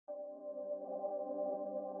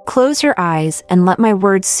Close your eyes and let my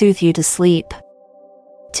words soothe you to sleep.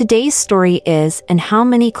 Today's story is And How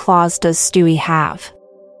Many Claws Does Stewie Have?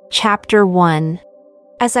 Chapter 1.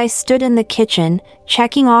 As I stood in the kitchen,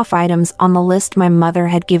 checking off items on the list my mother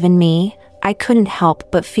had given me, I couldn't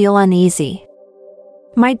help but feel uneasy.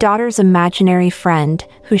 My daughter's imaginary friend,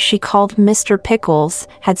 who she called Mr. Pickles,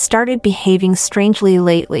 had started behaving strangely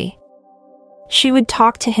lately. She would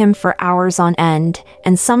talk to him for hours on end,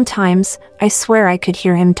 and sometimes, I swear I could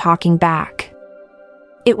hear him talking back.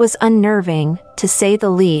 It was unnerving, to say the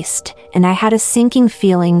least, and I had a sinking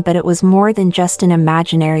feeling that it was more than just an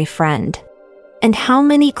imaginary friend. And how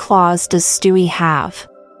many claws does Stewie have?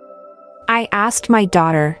 I asked my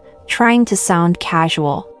daughter, trying to sound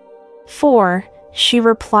casual. 4, she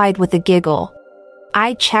replied with a giggle.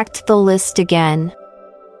 I checked the list again.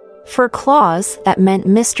 For claws, that meant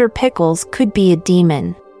Mr. Pickles could be a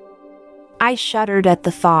demon. I shuddered at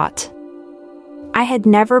the thought. I had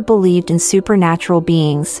never believed in supernatural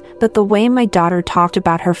beings, but the way my daughter talked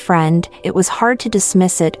about her friend, it was hard to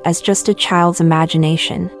dismiss it as just a child's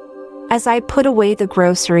imagination. As I put away the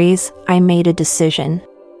groceries, I made a decision.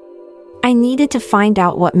 I needed to find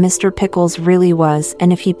out what Mr. Pickles really was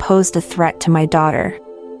and if he posed a threat to my daughter.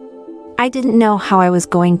 I didn't know how I was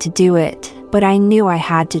going to do it, but I knew I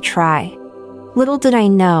had to try. Little did I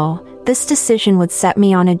know, this decision would set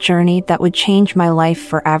me on a journey that would change my life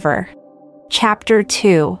forever. Chapter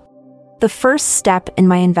 2. The first step in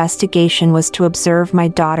my investigation was to observe my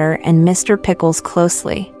daughter and Mr. Pickles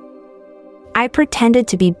closely. I pretended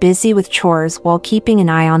to be busy with chores while keeping an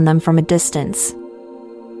eye on them from a distance.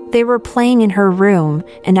 They were playing in her room,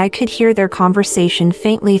 and I could hear their conversation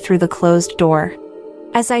faintly through the closed door.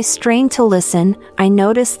 As I strained to listen, I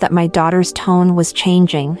noticed that my daughter's tone was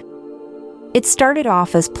changing. It started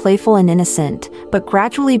off as playful and innocent, but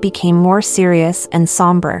gradually became more serious and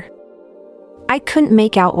somber. I couldn't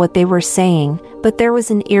make out what they were saying, but there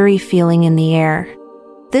was an eerie feeling in the air.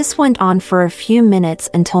 This went on for a few minutes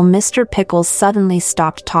until Mr. Pickles suddenly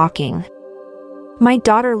stopped talking. My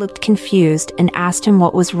daughter looked confused and asked him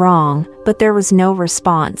what was wrong, but there was no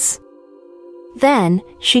response. Then,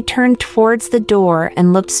 she turned towards the door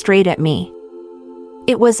and looked straight at me.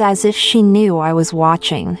 It was as if she knew I was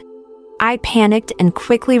watching. I panicked and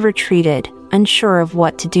quickly retreated, unsure of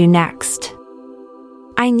what to do next.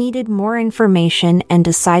 I needed more information and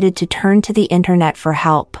decided to turn to the internet for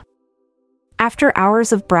help. After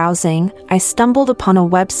hours of browsing, I stumbled upon a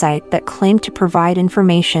website that claimed to provide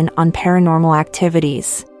information on paranormal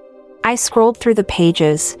activities. I scrolled through the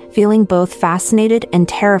pages, feeling both fascinated and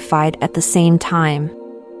terrified at the same time.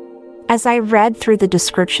 As I read through the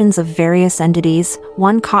descriptions of various entities,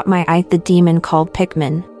 one caught my eye: the demon called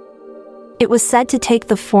Pikmin. It was said to take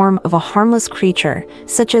the form of a harmless creature,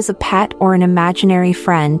 such as a pet or an imaginary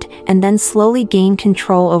friend, and then slowly gain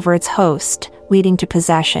control over its host, leading to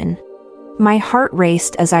possession. My heart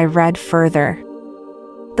raced as I read further.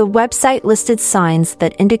 The website listed signs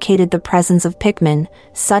that indicated the presence of Pikmin: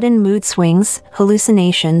 sudden mood swings,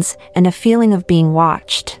 hallucinations, and a feeling of being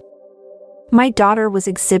watched. My daughter was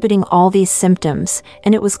exhibiting all these symptoms,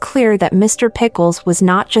 and it was clear that Mr. Pickles was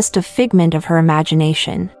not just a figment of her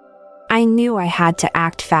imagination. I knew I had to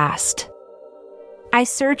act fast. I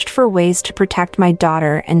searched for ways to protect my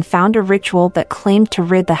daughter and found a ritual that claimed to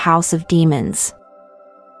rid the house of demons.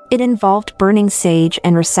 It involved burning sage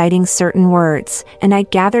and reciting certain words, and I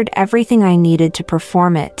gathered everything I needed to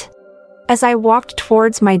perform it. As I walked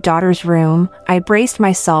towards my daughter's room, I braced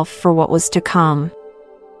myself for what was to come.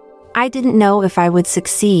 I didn't know if I would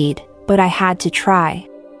succeed, but I had to try.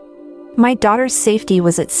 My daughter's safety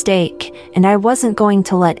was at stake, and I wasn't going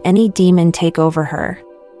to let any demon take over her.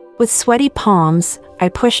 With sweaty palms, I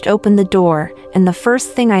pushed open the door, and the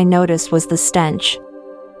first thing I noticed was the stench.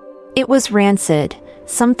 It was rancid,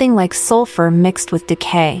 something like sulfur mixed with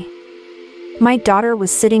decay. My daughter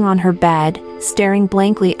was sitting on her bed, staring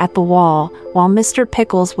blankly at the wall, while Mr.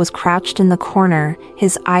 Pickles was crouched in the corner,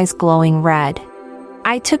 his eyes glowing red.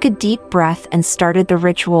 I took a deep breath and started the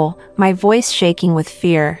ritual, my voice shaking with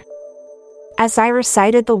fear. As I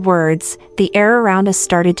recited the words, the air around us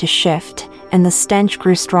started to shift, and the stench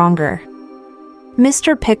grew stronger.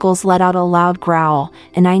 Mr. Pickles let out a loud growl,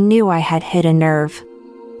 and I knew I had hit a nerve.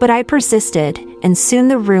 But I persisted, and soon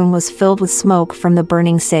the room was filled with smoke from the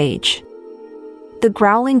burning sage. The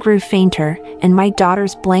growling grew fainter, and my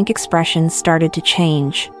daughter's blank expression started to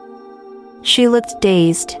change. She looked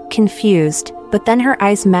dazed, confused, but then her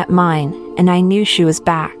eyes met mine, and I knew she was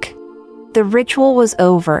back. The ritual was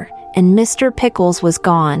over, and Mr. Pickles was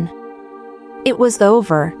gone. It was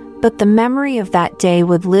over, but the memory of that day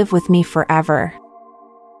would live with me forever.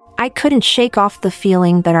 I couldn't shake off the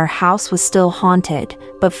feeling that our house was still haunted,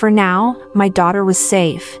 but for now, my daughter was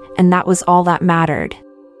safe, and that was all that mattered.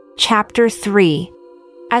 Chapter 3.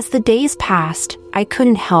 As the days passed, I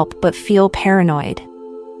couldn't help but feel paranoid.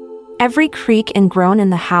 Every creak and groan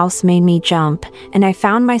in the house made me jump, and I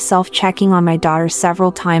found myself checking on my daughter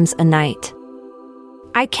several times a night.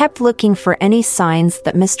 I kept looking for any signs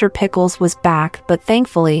that Mr. Pickles was back, but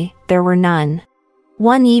thankfully, there were none.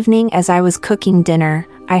 One evening as I was cooking dinner,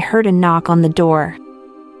 I heard a knock on the door.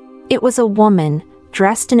 It was a woman,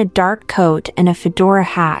 dressed in a dark coat and a fedora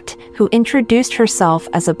hat, who introduced herself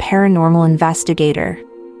as a paranormal investigator.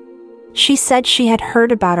 She said she had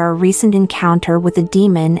heard about our recent encounter with a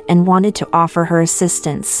demon and wanted to offer her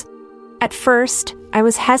assistance. At first, I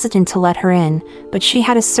was hesitant to let her in, but she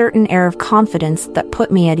had a certain air of confidence that put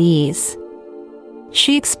me at ease.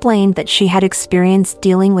 She explained that she had experience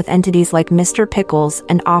dealing with entities like Mr. Pickles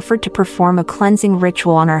and offered to perform a cleansing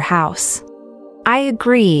ritual on our house. I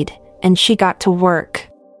agreed, and she got to work.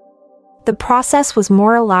 The process was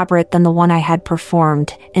more elaborate than the one I had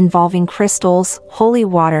performed, involving crystals, holy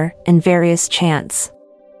water, and various chants.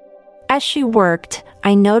 As she worked,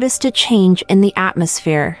 I noticed a change in the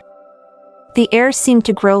atmosphere. The air seemed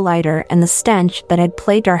to grow lighter and the stench that had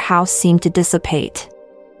plagued our house seemed to dissipate.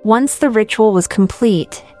 Once the ritual was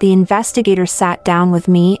complete, the investigator sat down with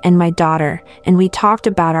me and my daughter, and we talked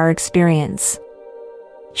about our experience.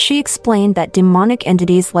 She explained that demonic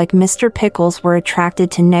entities like Mr. Pickles were attracted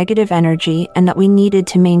to negative energy and that we needed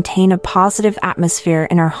to maintain a positive atmosphere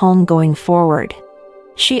in our home going forward.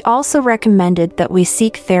 She also recommended that we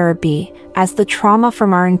seek therapy, as the trauma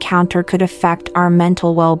from our encounter could affect our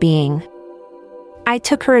mental well-being. I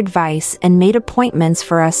took her advice and made appointments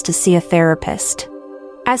for us to see a therapist.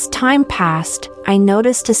 As time passed, I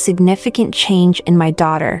noticed a significant change in my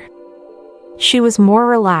daughter. She was more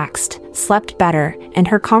relaxed, slept better, and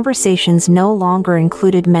her conversations no longer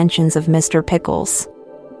included mentions of Mr. Pickles.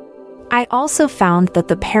 I also found that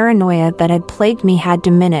the paranoia that had plagued me had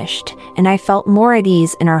diminished, and I felt more at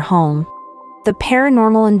ease in our home. The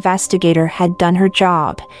paranormal investigator had done her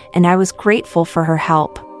job, and I was grateful for her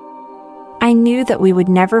help. I knew that we would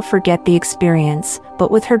never forget the experience, but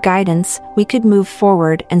with her guidance, we could move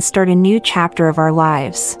forward and start a new chapter of our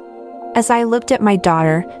lives. As I looked at my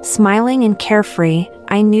daughter, smiling and carefree,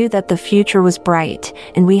 I knew that the future was bright,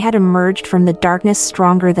 and we had emerged from the darkness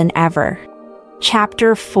stronger than ever.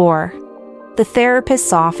 Chapter 4. The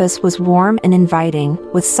therapist's office was warm and inviting,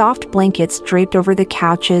 with soft blankets draped over the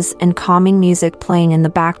couches and calming music playing in the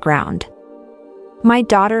background. My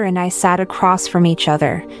daughter and I sat across from each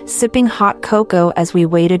other, sipping hot cocoa as we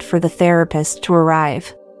waited for the therapist to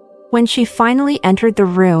arrive. When she finally entered the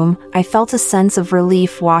room, I felt a sense of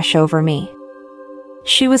relief wash over me.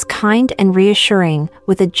 She was kind and reassuring,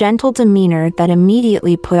 with a gentle demeanor that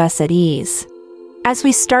immediately put us at ease. As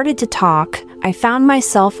we started to talk, I found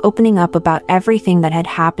myself opening up about everything that had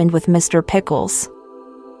happened with Mr. Pickles.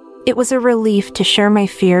 It was a relief to share my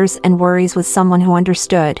fears and worries with someone who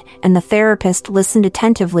understood, and the therapist listened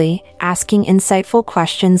attentively, asking insightful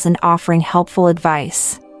questions and offering helpful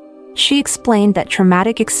advice. She explained that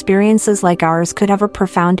traumatic experiences like ours could have a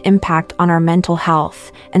profound impact on our mental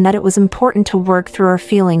health, and that it was important to work through our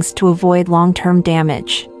feelings to avoid long-term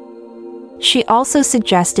damage. She also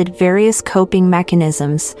suggested various coping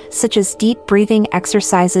mechanisms, such as deep breathing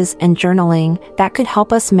exercises and journaling, that could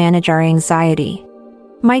help us manage our anxiety.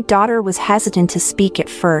 My daughter was hesitant to speak at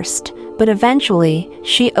first, but eventually,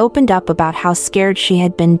 she opened up about how scared she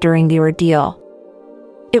had been during the ordeal.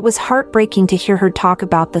 It was heartbreaking to hear her talk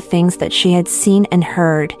about the things that she had seen and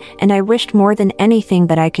heard, and I wished more than anything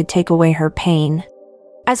that I could take away her pain.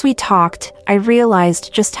 As we talked, I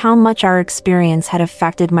realized just how much our experience had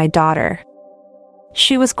affected my daughter.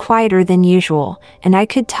 She was quieter than usual, and I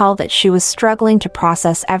could tell that she was struggling to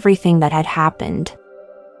process everything that had happened.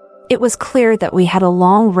 It was clear that we had a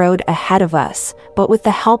long road ahead of us, but with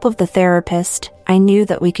the help of the therapist, I knew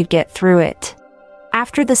that we could get through it.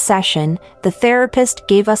 After the session, the therapist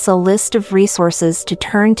gave us a list of resources to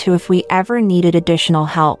turn to if we ever needed additional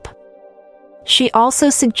help. She also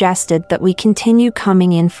suggested that we continue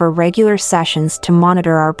coming in for regular sessions to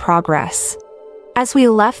monitor our progress. As we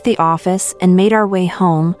left the office and made our way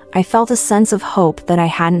home, I felt a sense of hope that I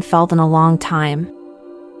hadn't felt in a long time.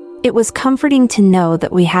 It was comforting to know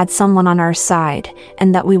that we had someone on our side,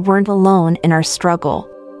 and that we weren't alone in our struggle.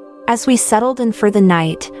 As we settled in for the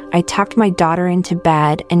night, I tucked my daughter into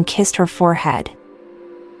bed and kissed her forehead.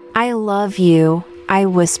 "I love you," I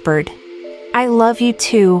whispered. "I love you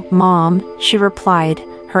too, Mom," she replied,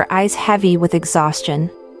 her eyes heavy with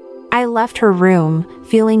exhaustion. I left her room,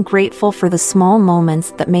 feeling grateful for the small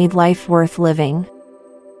moments that made life worth living.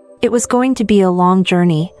 It was going to be a long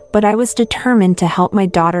journey, but I was determined to help my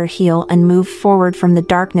daughter heal and move forward from the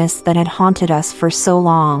darkness that had haunted us for so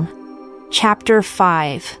long. Chapter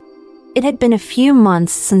 5. It had been a few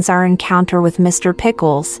months since our encounter with Mr.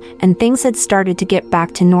 Pickles, and things had started to get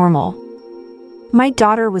back to normal. My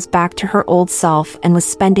daughter was back to her old self and was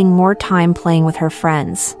spending more time playing with her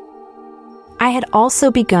friends. I had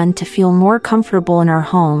also begun to feel more comfortable in our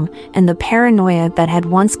home, and the paranoia that had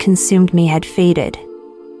once consumed me had faded.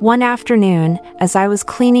 One afternoon, as I was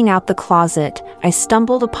cleaning out the closet, I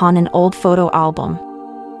stumbled upon an old photo album.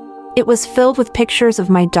 It was filled with pictures of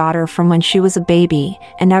my daughter from when she was a baby,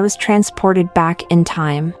 and I was transported back in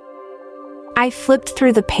time. I flipped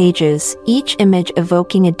through the pages, each image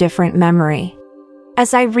evoking a different memory.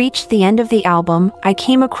 As I reached the end of the album, I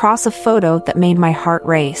came across a photo that made my heart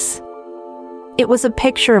race. It was a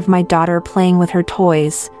picture of my daughter playing with her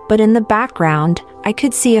toys, but in the background, I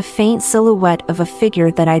could see a faint silhouette of a figure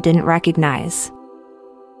that I didn't recognize.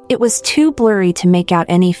 It was too blurry to make out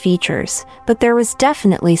any features, but there was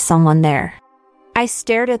definitely someone there. I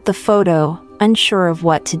stared at the photo, unsure of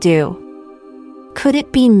what to do. Could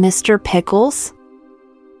it be Mr. Pickles?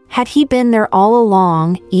 Had he been there all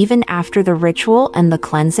along, even after the ritual and the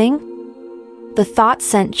cleansing? The thought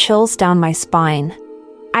sent chills down my spine.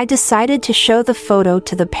 I decided to show the photo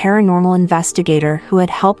to the paranormal investigator who had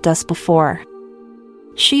helped us before.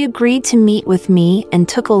 She agreed to meet with me and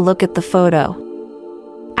took a look at the photo.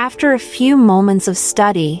 After a few moments of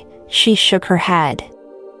study, she shook her head.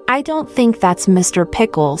 "I don't think that's Mr.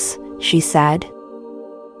 Pickles," she said.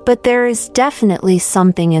 "But there is definitely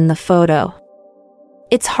something in the photo.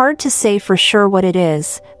 It's hard to say for sure what it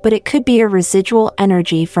is, but it could be a residual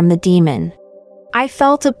energy from the demon." I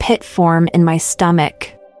felt a pit form in my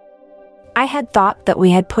stomach. I had thought that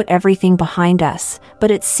we had put everything behind us,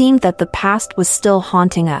 but it seemed that the past was still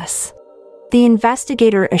haunting us. The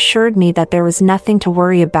investigator assured me that there was nothing to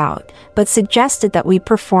worry about, but suggested that we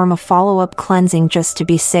perform a follow-up cleansing just to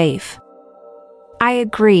be safe. I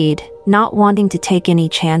agreed, not wanting to take any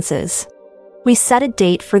chances. We set a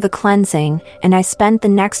date for the cleansing, and I spent the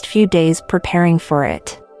next few days preparing for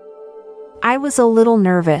it. I was a little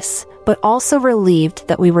nervous, but also relieved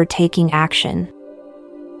that we were taking action.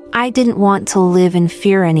 I didn't want to live in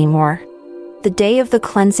fear anymore. The day of the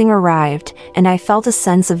cleansing arrived, and I felt a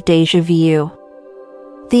sense of déjà vu.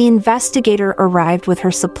 The investigator arrived with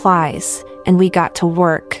her supplies, and we got to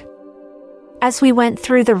work. As we went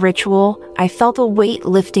through the ritual, I felt a weight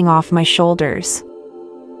lifting off my shoulders.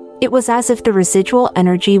 It was as if the residual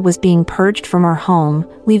energy was being purged from our home,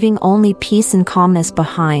 leaving only peace and calmness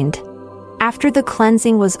behind. After the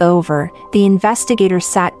cleansing was over, the investigator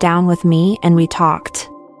sat down with me and we talked.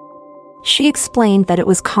 She explained that it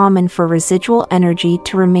was common for residual energy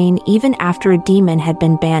to remain even after a demon had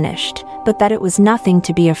been banished, but that it was nothing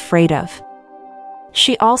to be afraid of.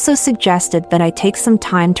 She also suggested that I take some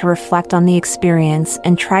time to reflect on the experience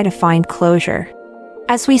and try to find closure.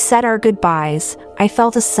 As we said our goodbyes, I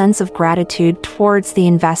felt a sense of gratitude towards the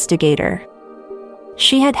investigator.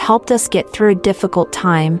 She had helped us get through a difficult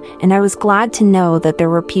time, and I was glad to know that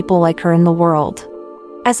there were people like her in the world.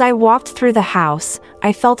 As I walked through the house,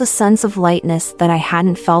 I felt a sense of lightness that I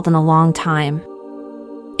hadn't felt in a long time.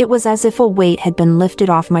 It was as if a weight had been lifted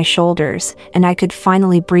off my shoulders, and I could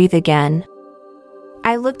finally breathe again.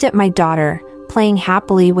 I looked at my daughter, playing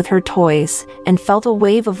happily with her toys, and felt a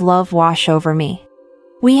wave of love wash over me.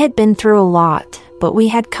 We had been through a lot, but we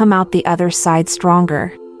had come out the other side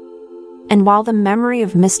stronger. And while the memory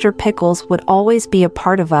of Mr. Pickles would always be a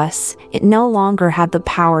part of us, it no longer had the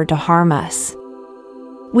power to harm us.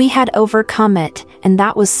 We had overcome it, and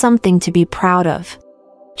that was something to be proud of.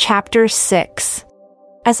 Chapter 6.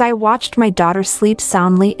 As I watched my daughter sleep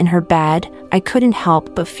soundly in her bed, I couldn't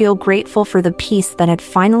help but feel grateful for the peace that had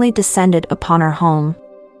finally descended upon our home.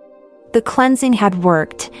 The cleansing had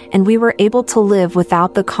worked, and we were able to live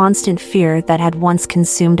without the constant fear that had once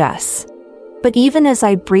consumed us. But even as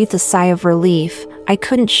I breathed a sigh of relief, I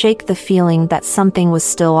couldn't shake the feeling that something was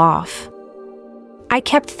still off. I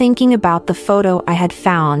kept thinking about the photo I had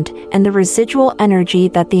found and the residual energy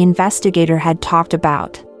that the investigator had talked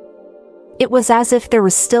about. It was as if there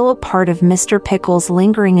was still a part of Mr. Pickles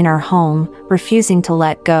lingering in our home, refusing to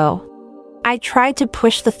let go. I tried to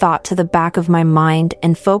push the thought to the back of my mind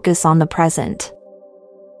and focus on the present.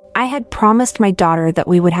 I had promised my daughter that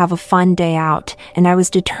we would have a fun day out, and I was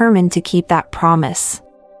determined to keep that promise.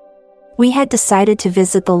 We had decided to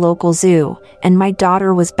visit the local zoo, and my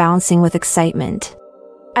daughter was bouncing with excitement.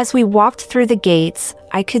 As we walked through the gates,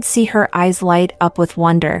 I could see her eyes light up with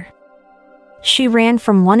wonder. She ran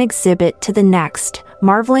from one exhibit to the next,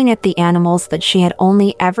 marveling at the animals that she had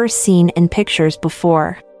only ever seen in pictures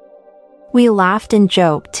before. We laughed and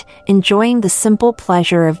joked, enjoying the simple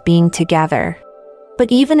pleasure of being together.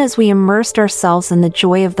 But even as we immersed ourselves in the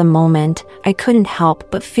joy of the moment, I couldn't help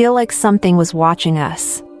but feel like something was watching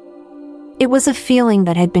us. It was a feeling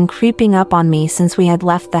that had been creeping up on me since we had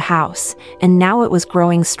left the house, and now it was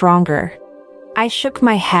growing stronger. I shook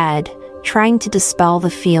my head, trying to dispel the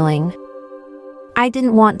feeling. I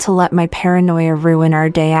didn't want to let my paranoia ruin our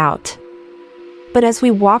day out. But as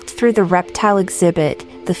we walked through the reptile exhibit,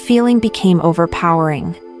 the feeling became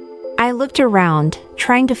overpowering. I looked around,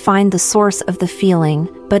 trying to find the source of the feeling,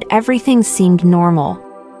 but everything seemed normal.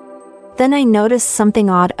 Then I noticed something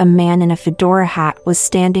odd. A man in a fedora hat was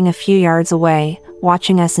standing a few yards away,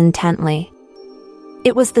 watching us intently.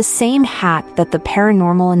 It was the same hat that the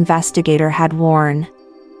paranormal investigator had worn.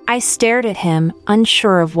 I stared at him,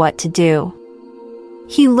 unsure of what to do.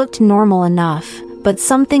 He looked normal enough, but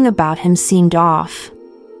something about him seemed off.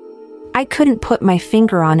 I couldn't put my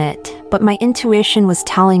finger on it, but my intuition was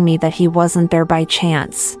telling me that he wasn't there by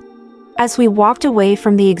chance. As we walked away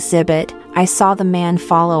from the exhibit, I saw the man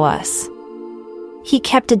follow us. He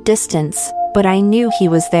kept a distance, but I knew he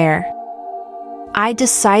was there. I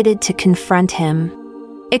decided to confront him.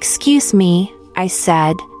 "Excuse me," I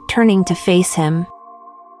said, turning to face him.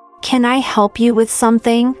 "Can I help you with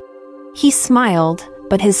something?" He smiled,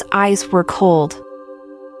 but his eyes were cold.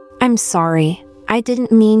 "I'm sorry, I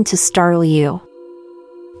didn't mean to startle you.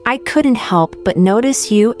 I couldn't help but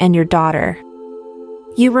notice you and your daughter.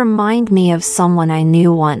 You remind me of someone I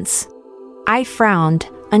knew once." I frowned,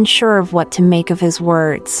 unsure of what to make of his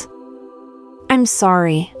words. "I'm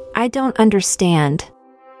sorry, I don't understand."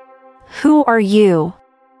 "Who are you?"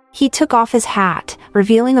 He took off his hat,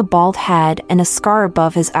 revealing a bald head and a scar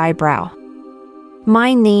above his eyebrow.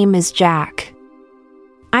 "My name is Jack.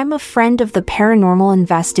 I'm a friend of the paranormal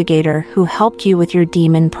investigator who helped you with your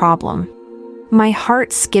demon problem." My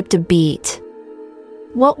heart skipped a beat.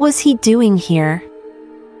 What was he doing here?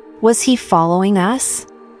 Was he following us?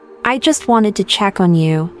 "I just wanted to check on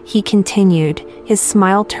you," he continued, his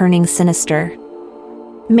smile turning sinister.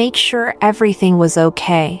 "Make sure everything was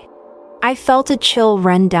okay." I felt a chill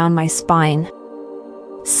run down my spine.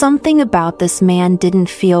 Something about this man didn't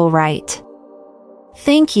feel right.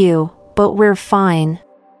 "Thank you, but we're fine.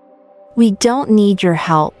 We don't need your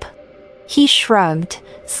help." He shrugged,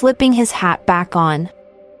 slipping his hat back on.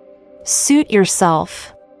 "Suit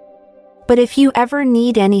yourself. But if you ever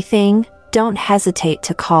need anything, don't hesitate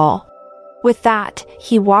to call." With that,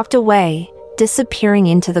 he walked away, disappearing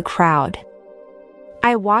into the crowd.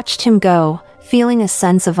 I watched him go, feeling a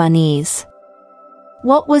sense of unease.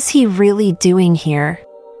 What was he really doing here?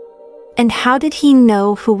 And how did he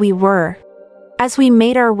know who we were? As we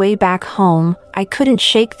made our way back home, I couldn't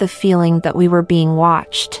shake the feeling that we were being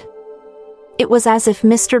watched. It was as if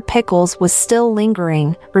Mr. Pickles was still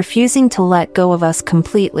lingering, refusing to let go of us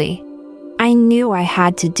completely. I knew I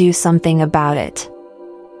had to do something about it.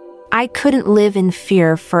 I couldn't live in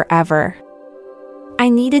fear forever. I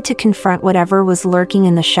needed to confront whatever was lurking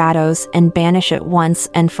in the shadows and banish it once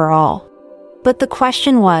and for all. But the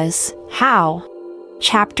question was, how?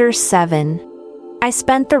 Chapter 7. I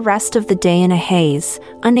spent the rest of the day in a haze,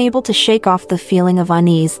 unable to shake off the feeling of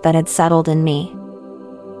unease that had settled in me.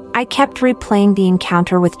 I kept replaying the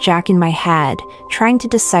encounter with Jack in my head, trying to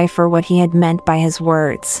decipher what he had meant by his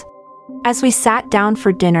words. As we sat down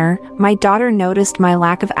for dinner, my daughter noticed my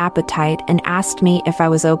lack of appetite and asked me if I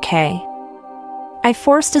was okay. I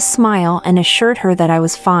forced a smile and assured her that I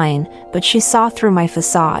was fine, but she saw through my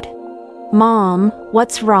facade. "Mom,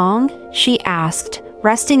 what's wrong?" she asked,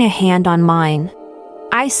 resting a hand on mine.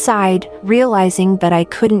 I sighed, realizing that I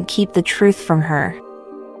couldn't keep the truth from her.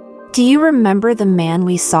 "Do you remember the man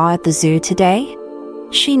we saw at the zoo today?"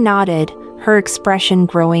 She nodded, her expression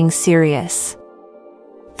growing serious.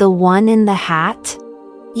 "The one in the hat?"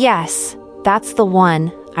 "Yes, that's the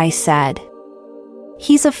one," I said.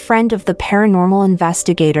 "He's a friend of the paranormal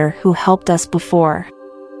investigator who helped us before.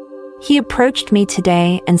 He approached me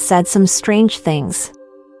today and said some strange things."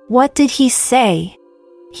 "What did he say?"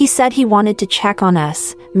 "He said he wanted to check on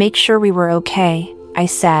us, make sure we were okay," I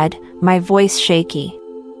said, my voice shaky.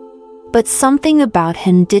 But something about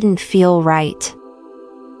him didn't feel right.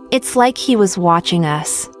 It's like he was watching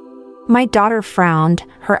us. My daughter frowned,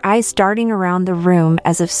 her eyes darting around the room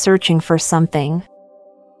as if searching for something.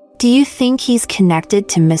 "Do you think he's connected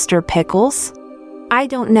to Mr. Pickles?" "I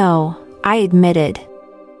don't know," I admitted.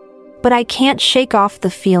 "But I can't shake off the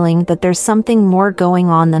feeling that there's something more going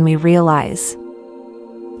on than we realize.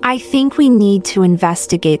 I think we need to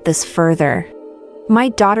investigate this further." My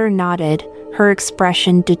daughter nodded, her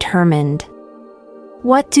expression determined.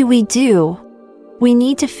 "What do we do?" We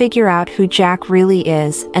need to figure out who Jack really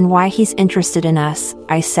is and why he's interested in us,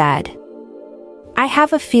 I said. I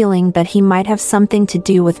have a feeling that he might have something to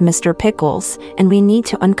do with Mr. Pickles, and we need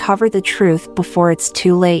to uncover the truth before it's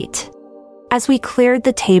too late. As we cleared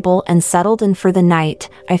the table and settled in for the night,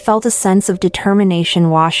 I felt a sense of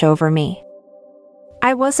determination wash over me.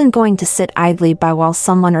 I wasn't going to sit idly by while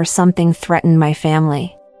someone or something threatened my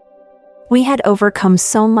family. We had overcome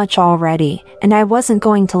so much already, and I wasn't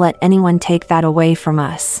going to let anyone take that away from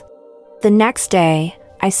us. The next day,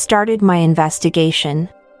 I started my investigation.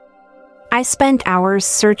 I spent hours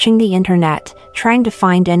searching the internet, trying to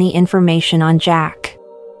find any information on Jack.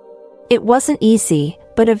 It wasn't easy,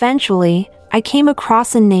 but eventually, I came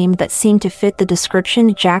across a name that seemed to fit the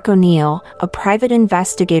description: Jack O'Neill, a private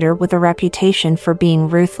investigator with a reputation for being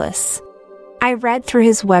ruthless. I read through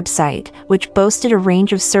his website, which boasted a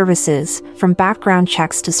range of services, from background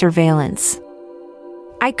checks to surveillance.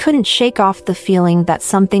 I couldn't shake off the feeling that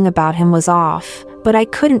something about him was off, but I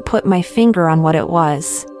couldn't put my finger on what it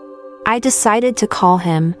was. I decided to call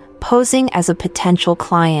him, posing as a potential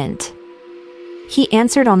client. He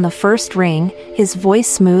answered on the first ring, his voice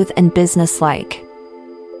smooth and businesslike.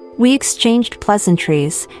 We exchanged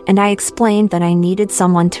pleasantries, and I explained that I needed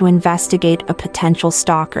someone to investigate a potential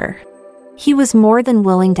stalker. He was more than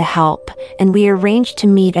willing to help, and we arranged to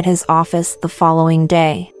meet at his office the following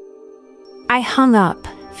day. I hung up,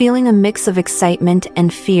 feeling a mix of excitement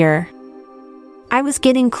and fear. I was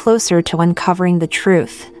getting closer to uncovering the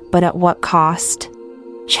truth, but at what cost?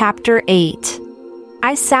 Chapter 8.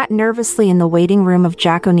 I sat nervously in the waiting room of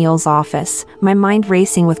Jack O'Neill's office, my mind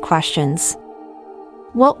racing with questions.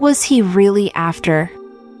 What was he really after?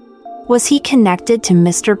 Was he connected to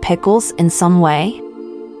Mr. Pickles in some way?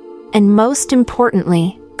 And most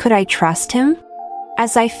importantly, could I trust him?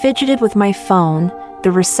 As I fidgeted with my phone,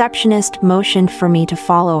 the receptionist motioned for me to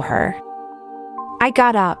follow her. I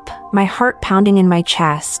got up, my heart pounding in my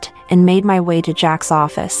chest, and made my way to Jack's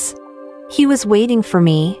office. He was waiting for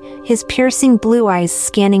me, his piercing blue eyes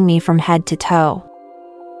scanning me from head to toe.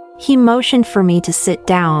 He motioned for me to sit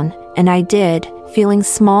down, and I did, feeling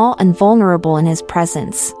small and vulnerable in his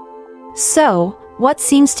presence. "So, what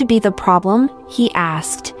seems to be the problem?" he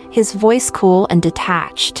asked, his voice cool and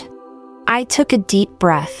detached. I took a deep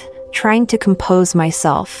breath, trying to compose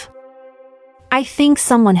myself. "I think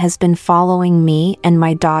someone has been following me and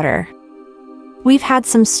my daughter. We've had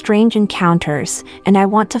some strange encounters, and I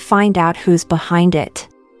want to find out who's behind it."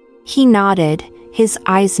 He nodded, his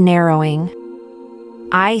eyes narrowing.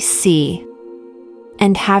 "I see.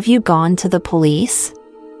 And have you gone to the police?"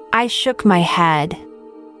 I shook my head.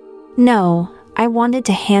 "No, I wanted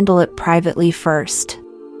to handle it privately first.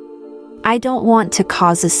 I don't want to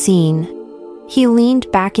cause a scene." He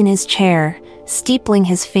leaned back in his chair, steepling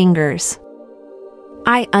his fingers.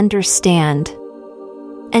 "I understand.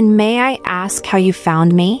 And may I ask how you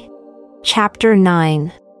found me?" Chapter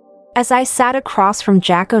 9. As I sat across from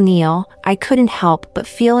Jack O'Neill, I couldn't help but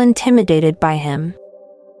feel intimidated by him.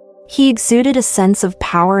 He exuded a sense of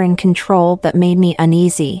power and control that made me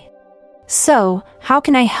uneasy. "So, how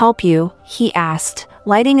can I help you?" he asked,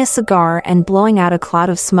 lighting a cigar and blowing out a cloud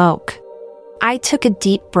of smoke. I took a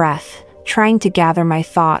deep breath, trying to gather my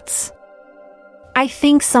thoughts. "I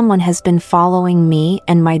think someone has been following me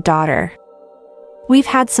and my daughter. We've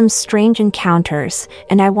had some strange encounters,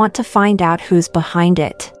 and I want to find out who's behind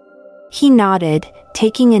it." He nodded,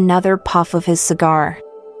 taking another puff of his cigar.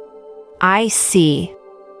 "I see.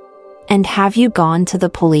 And have you gone to the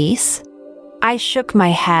police?" I shook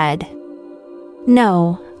my head.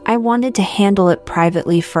 "No, I wanted to handle it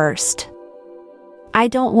privately first. I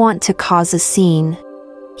don't want to cause a scene."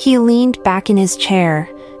 He leaned back in his chair,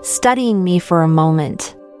 studying me for a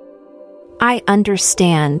moment. "I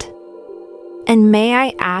understand. And may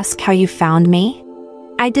I ask how you found me?"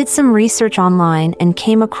 "I did some research online and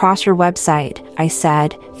came across your website," I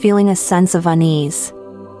said, feeling a sense of unease.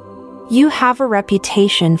 "You have a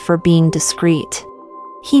reputation for being discreet."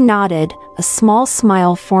 He nodded, a small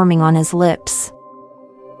smile forming on his lips.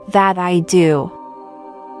 "That I do.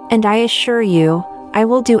 And I assure you, I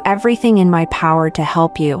will do everything in my power to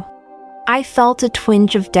help you." I felt a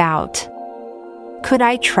twinge of doubt. Could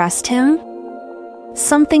I trust him?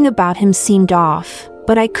 Something about him seemed off,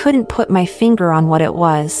 but I couldn't put my finger on what it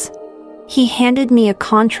was. He handed me a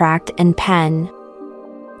contract and pen.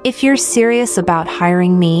 "If you're serious about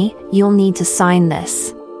hiring me, you'll need to sign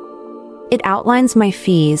this. It outlines my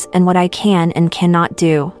fees and what I can and cannot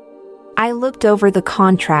do." I looked over the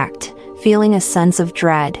contract, feeling a sense of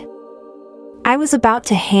dread. I was about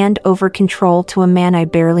to hand over control to a man I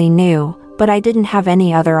barely knew, but I didn't have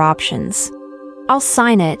any other options. "I'll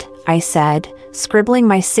sign it," I said, scribbling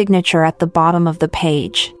my signature at the bottom of the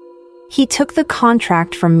page. He took the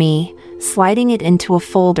contract from me, sliding it into a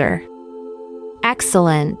folder.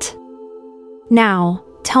 Excellent. Now,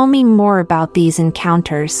 tell me more about these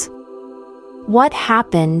encounters. What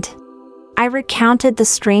happened? I recounted the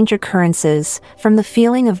strange occurrences, from the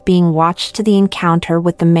feeling of being watched to the encounter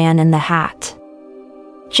with the man in the hat.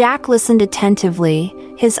 Jack listened attentively,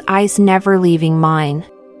 his eyes never leaving mine.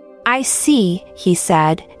 I see, he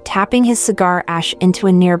said, tapping his cigar ash into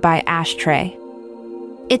a nearby ashtray.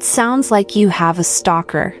 It sounds like you have a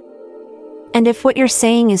stalker. And if what you're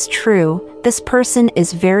saying is true, this person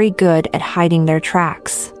is very good at hiding their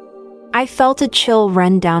tracks. I felt a chill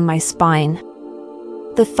run down my spine.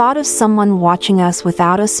 The thought of someone watching us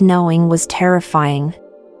without us knowing was terrifying.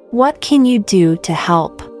 What can you do to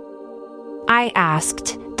help? I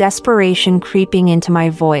asked, desperation creeping into my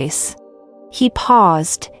voice. He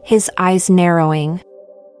paused, his eyes narrowing.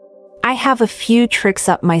 I have a few tricks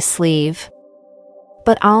up my sleeve.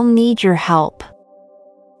 But I'll need your help.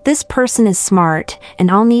 This person is smart, and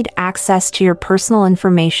I'll need access to your personal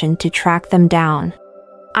information to track them down.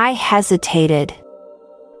 I hesitated.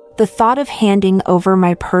 The thought of handing over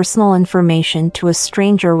my personal information to a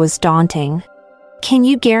stranger was daunting. Can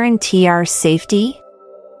you guarantee our safety?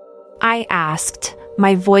 I asked,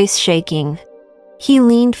 my voice shaking. He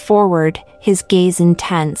leaned forward, his gaze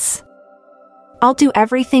intense. I'll do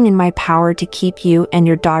everything in my power to keep you and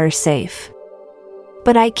your daughter safe.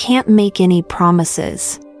 But I can't make any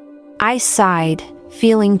promises. I sighed,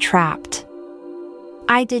 feeling trapped.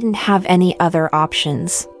 I didn't have any other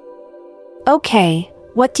options. Okay,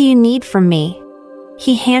 what do you need from me?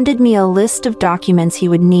 He handed me a list of documents he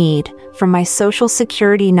would need, from my social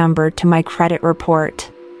security number to my credit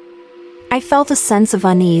report. I felt a sense of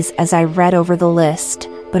unease as I read over the list,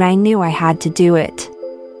 but I knew I had to do it.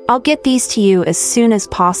 I'll get these to you as soon as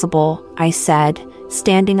possible, I said,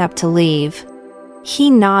 standing up to leave. He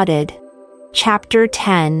nodded. Chapter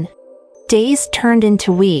 10. Days turned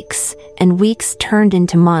into weeks, and weeks turned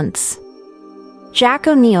into months. Jack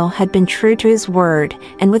O'Neill had been true to his word,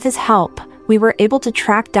 and with his help, we were able to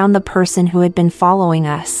track down the person who had been following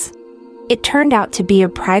us. It turned out to be a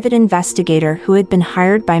private investigator who had been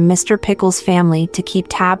hired by Mr. Pickle's family to keep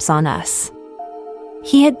tabs on us.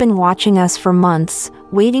 He had been watching us for months,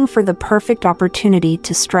 waiting for the perfect opportunity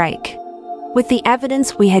to strike. With the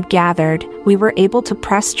evidence we had gathered, we were able to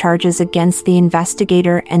press charges against the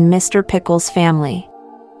investigator and Mr. Pickle's family.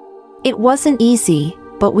 It wasn't easy,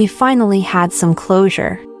 but we finally had some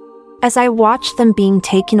closure. As I watched them being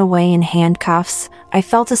taken away in handcuffs, I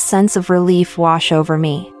felt a sense of relief wash over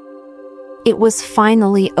me. It was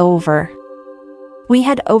finally over. We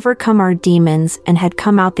had overcome our demons and had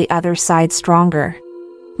come out the other side stronger.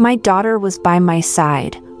 My daughter was by my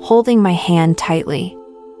side, holding my hand tightly.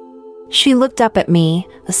 She looked up at me,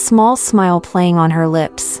 a small smile playing on her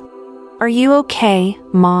lips. Are you okay,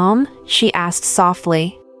 Mom? She asked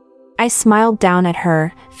softly. I smiled down at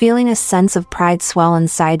her, feeling a sense of pride swell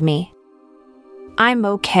inside me. I'm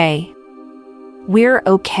okay. We're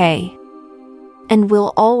okay. And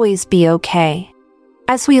we'll always be okay.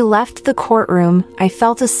 As we left the courtroom, I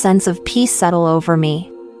felt a sense of peace settle over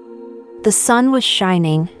me. The sun was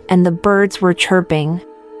shining, and the birds were chirping.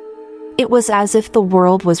 It was as if the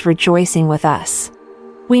world was rejoicing with us.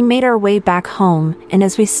 We made our way back home, and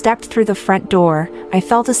as we stepped through the front door, I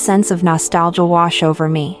felt a sense of nostalgia wash over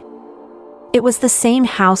me. It was the same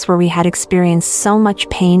house where we had experienced so much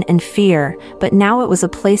pain and fear, but now it was a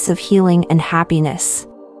place of healing and happiness.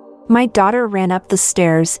 My daughter ran up the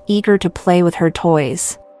stairs, eager to play with her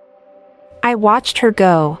toys. I watched her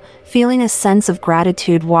go, feeling a sense of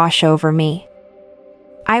gratitude wash over me.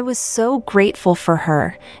 I was so grateful for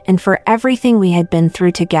her, and for everything we had been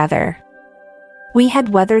through together. We had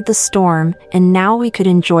weathered the storm, and now we could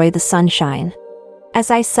enjoy the sunshine. As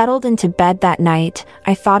I settled into bed that night,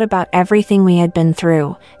 I thought about everything we had been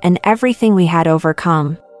through, and everything we had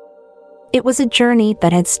overcome. It was a journey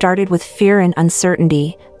that had started with fear and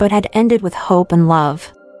uncertainty, but had ended with hope and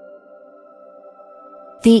love.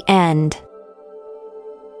 The end.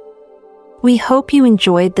 We hope you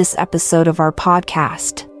enjoyed this episode of our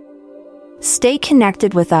podcast. Stay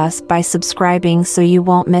connected with us by subscribing so you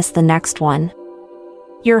won't miss the next one.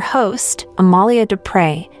 Your host, Amalia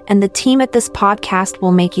Dupre, and the team at this podcast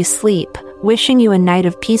will make you sleep, wishing you a night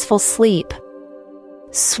of peaceful sleep.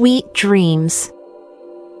 Sweet dreams.